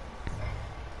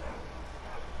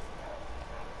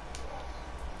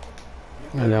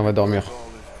 Allez, on va dormir.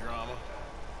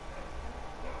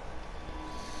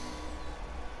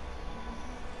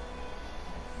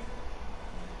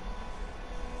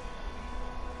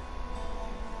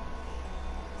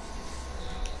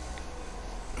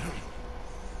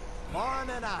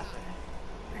 Morning, Arthur.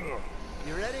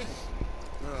 You ready?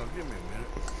 Oh, give me a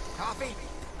minute. Coffee?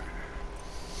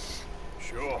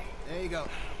 Sure. There you go.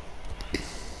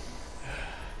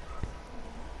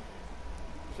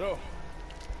 So,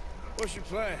 what's your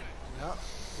plan? Well,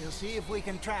 we'll see if we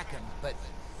can track him, but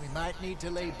we might need to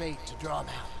lay bait to draw him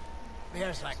out.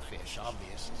 Bears like fish,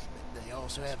 obviously, but they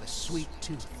also have a sweet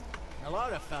tooth. A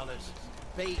lot of fellas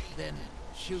bait then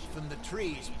shoot from the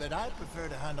trees, but I prefer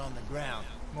to hunt on the ground.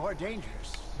 More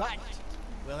dangerous, but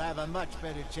we'll have a much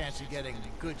better chance of getting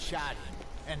a good shot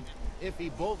in. And if he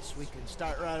bolts, we can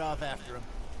start right off after him.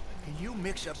 Can you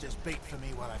mix up this bait for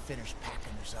me while I finish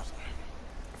packing this up?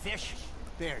 Fish,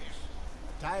 berries.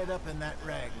 Tie it up in that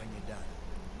rag when you're done.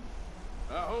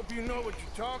 I hope you know what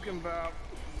you're talking about.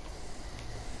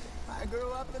 I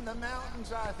grew up in the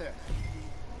mountains, Arthur.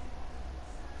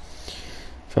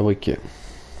 Fabriquer.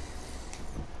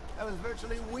 I was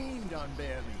virtually weaned on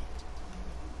bear meat.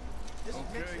 Just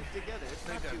mix Okay. it together. It's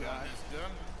I not think I too got hard. this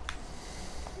done.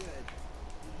 Good.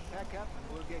 Pack up and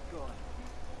we'll get going.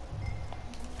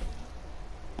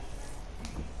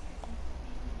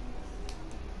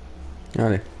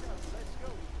 Allez.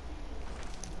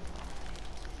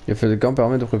 Le feu de camp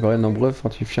permet de préparer de nombreux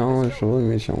fortifiants, chevaux et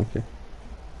munitions. Ok.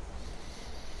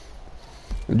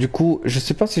 Du coup, je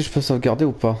sais pas si je peux sauvegarder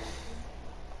ou pas.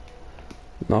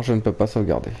 Non, je ne peux pas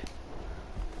sauvegarder.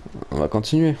 On va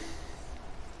continuer.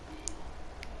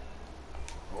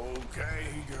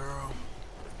 Okay, girl.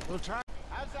 We'll try.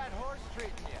 How's that horse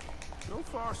treating you? So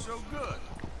far, so good.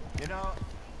 You know,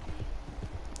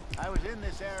 I was in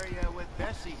this area with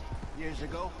Bessie years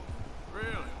ago.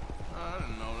 Really? I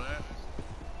didn't know that.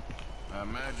 I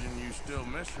imagine you still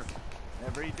miss her.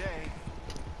 Every day.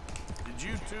 Did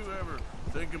you two ever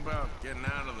think about getting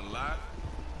out of the lot?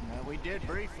 We did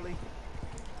briefly.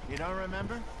 You don't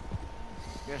remember?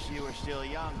 Guess you were still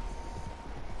young.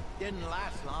 Didn't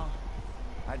last long.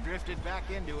 I drifted back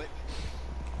into it.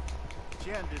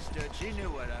 She understood. She knew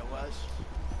what I was.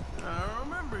 I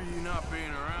remember you not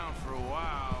being around for a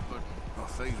while, but Well,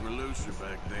 things were looser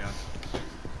back then.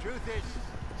 Truth is,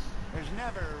 there's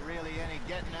never really any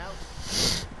getting out.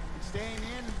 And staying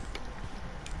in,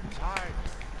 it's hard.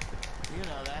 You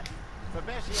know that. But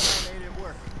Bessie and I made it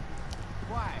work.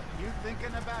 Why? You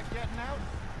thinking about getting out?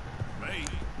 Me?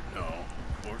 No,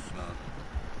 of course not.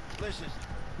 Listen,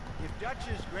 if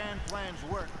Dutch's grand plans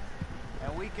work,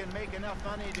 and we can make enough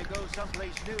money to go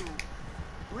someplace new,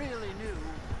 really new,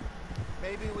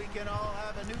 maybe we can all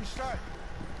have a new start.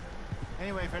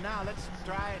 Anyway, for now, let's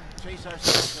try and chase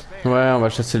ourselves a bear. Ouais, on va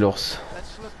chasser l'ours.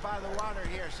 Let's look by the water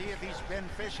here, see if he's been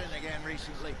fishing again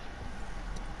recently.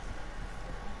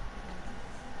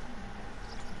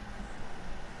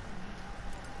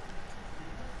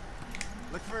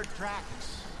 Look for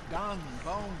tracks, dung,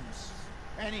 bones,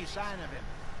 any sign of him.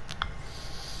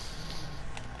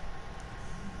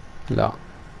 Là.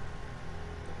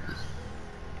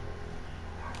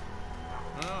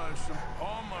 Oh, there's some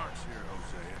paw marks here,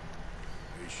 Hosea.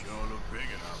 They sure look big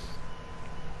enough.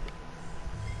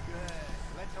 Good.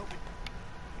 Let's hope it...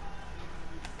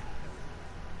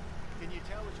 Can you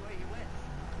tell which way he went?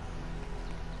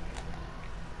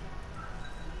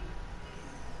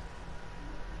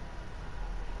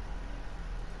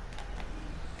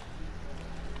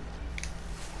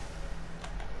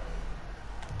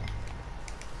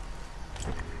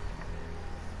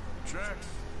 Tracks.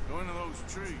 Go into those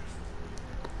trees.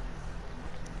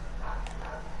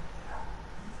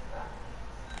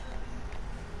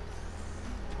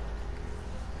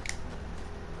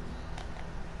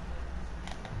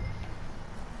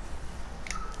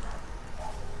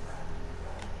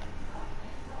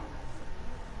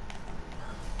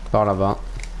 Par là-bas.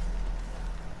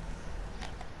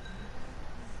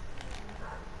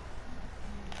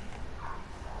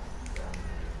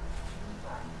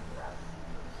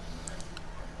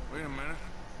 Wait a minute.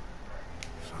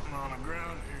 Something on the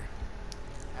ground here.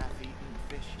 Half-eaten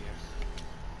fish here.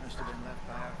 Must have been left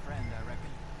by our friend, I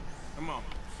reckon. Come on,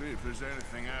 see if there's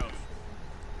anything else.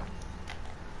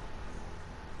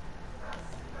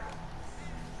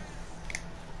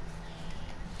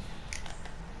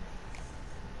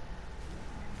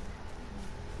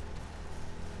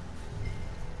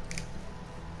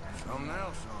 Something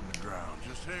else on the ground,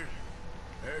 just here.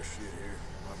 There's shit here.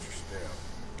 Watch your step.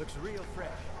 Looks real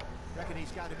fresh. Reckon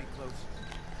he's got to be close.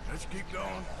 Let's keep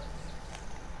going.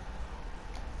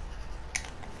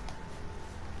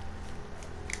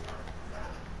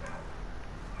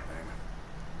 Damn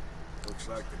it. Looks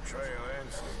like the trail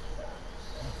ends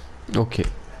here. Ok.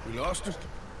 We lost her?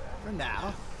 For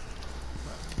now.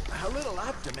 A little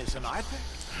optimism, Arthur.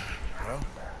 Well,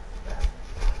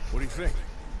 what do you think?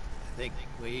 I think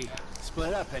we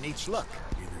split up and each look.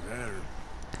 Either that or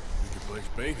we could place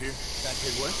bait here. That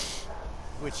could work.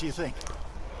 Which do you think?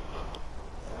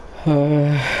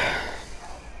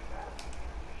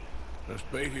 Let's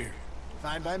bait here.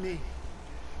 Fine by me.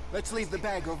 Let's leave the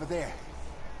bag over there.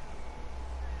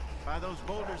 By those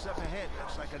boulders up ahead,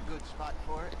 looks like a good spot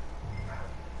for it.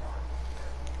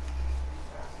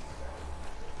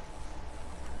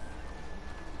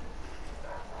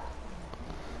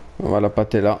 On va la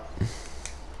pâter là.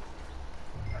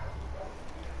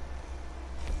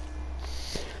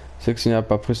 C'est que s'il n'y a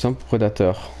pas plus simple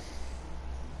prédateur.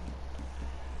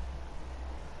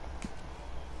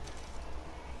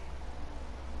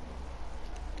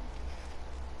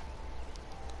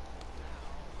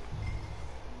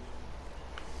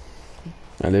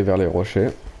 Aller vers les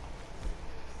rochers.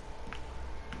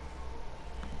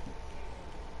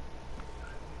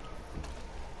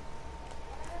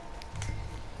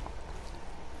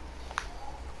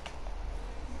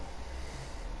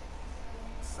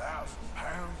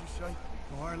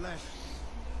 More or less.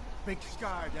 Big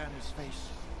scar down his face.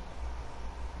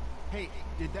 Hey,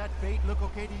 did that bait look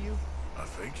okay to you? I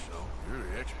think so. You're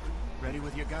the expert. Ready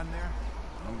with your gun there?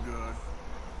 I'm good.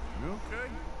 You okay?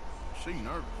 You seem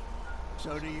nervous.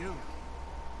 So do you.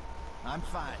 I'm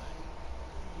fine.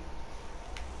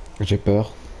 J'ai peur.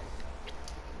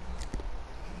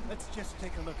 Let's just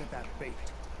take a look at that bait.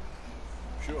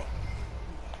 Sure.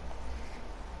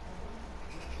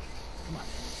 Come on.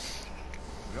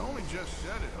 We only just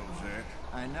said it, Jose.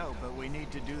 I know, but we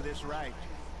need to do this right.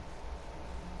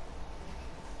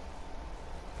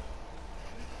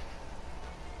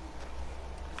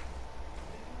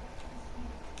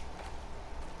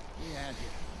 Yeah,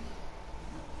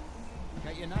 you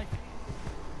got your knife?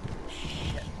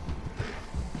 Shit.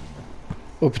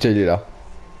 Oh putain, il est là.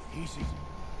 Easy.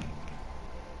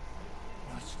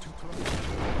 Oh, it's too close.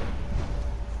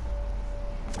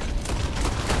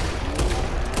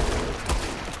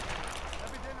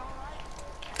 Everything all right?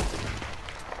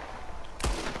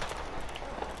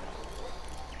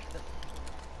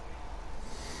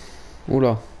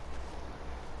 Oula.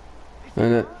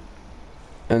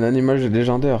 Un animal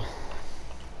légendaire.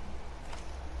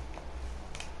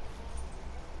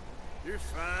 You're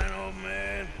fine, old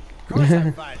man. Of course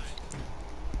I'm fine.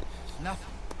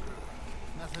 Nothing.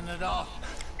 Nothing at all.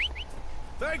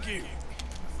 Thank you.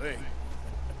 I think.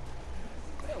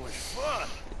 That was fun.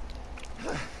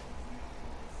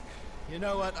 You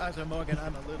know what, Arthur Morgan,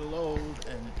 I'm a little old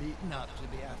and beaten up to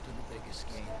be after the biggest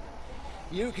game.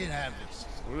 You can have this.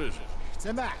 What is it? It's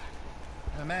a map.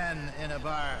 A man in a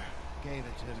bar gave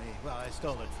it to me. Well, I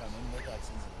stole it from him, but that's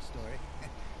another story.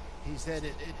 He said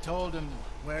it told him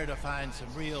where to find some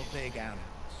real big animals.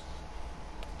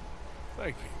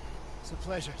 Thank you. It's a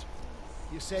pleasure.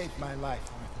 You saved my life,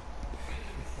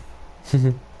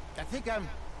 Arthur. I think I'm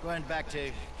going back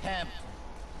to camp.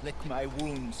 Lick my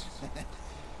wounds.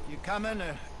 You coming,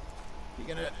 or you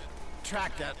gonna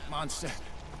track that monster?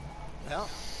 Well,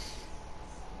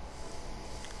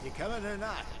 you coming or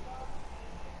not?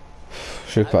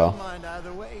 Je sais pas.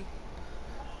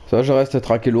 Ça, je reste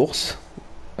traquer l'ours.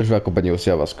 Je vais accompagner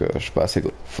aussi parce que je suis pas assez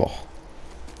fort.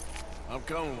 I'm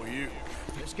coming with you.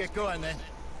 Let's get going then.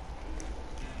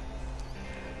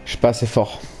 Je suis pas assez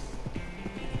fort.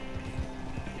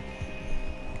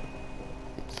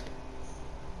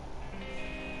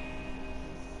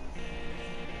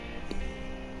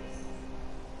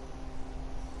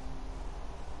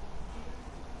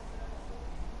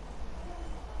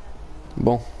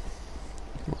 Bon,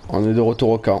 on est de retour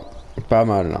au camp. Pas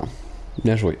mal, là.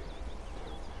 Bien joué.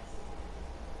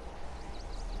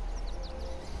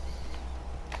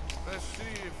 Let's see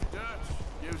if Dutch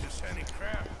gives us any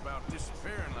crap about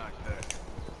disappearing like that.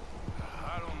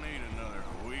 I don't need another.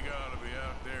 We gotta be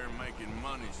out there making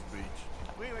money speech.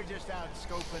 We were just out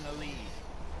scoping a lead.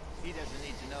 He doesn't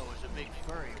need to know it's a big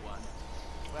furry one.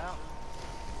 Well,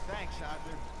 thanks,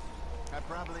 Arthur. I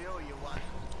probably owe you one.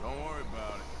 Don't worry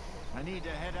about it. I need to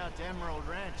head out to Emerald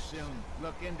Ranch soon.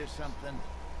 Look into something.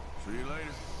 See you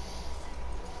later.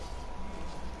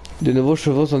 De nouveaux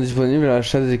chevaux sont disponibles à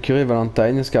l'achat des écuries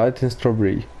Valentine, Scarlet et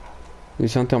Strawberry.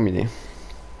 Mission terminée.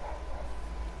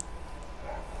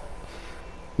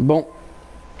 Bon.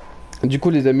 Du coup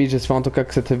les amis, j'espère en tout cas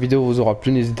que cette vidéo vous aura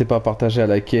plu. N'hésitez pas à partager, à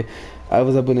liker, à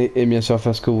vous abonner et bien sûr à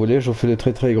faire ce que vous voulez. Je vous fais de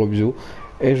très gros bisous.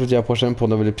 Et je vous dis à la prochaine pour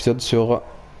un nouvel épisode sur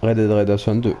Red Dead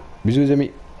Redemption 2. Bisous les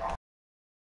amis.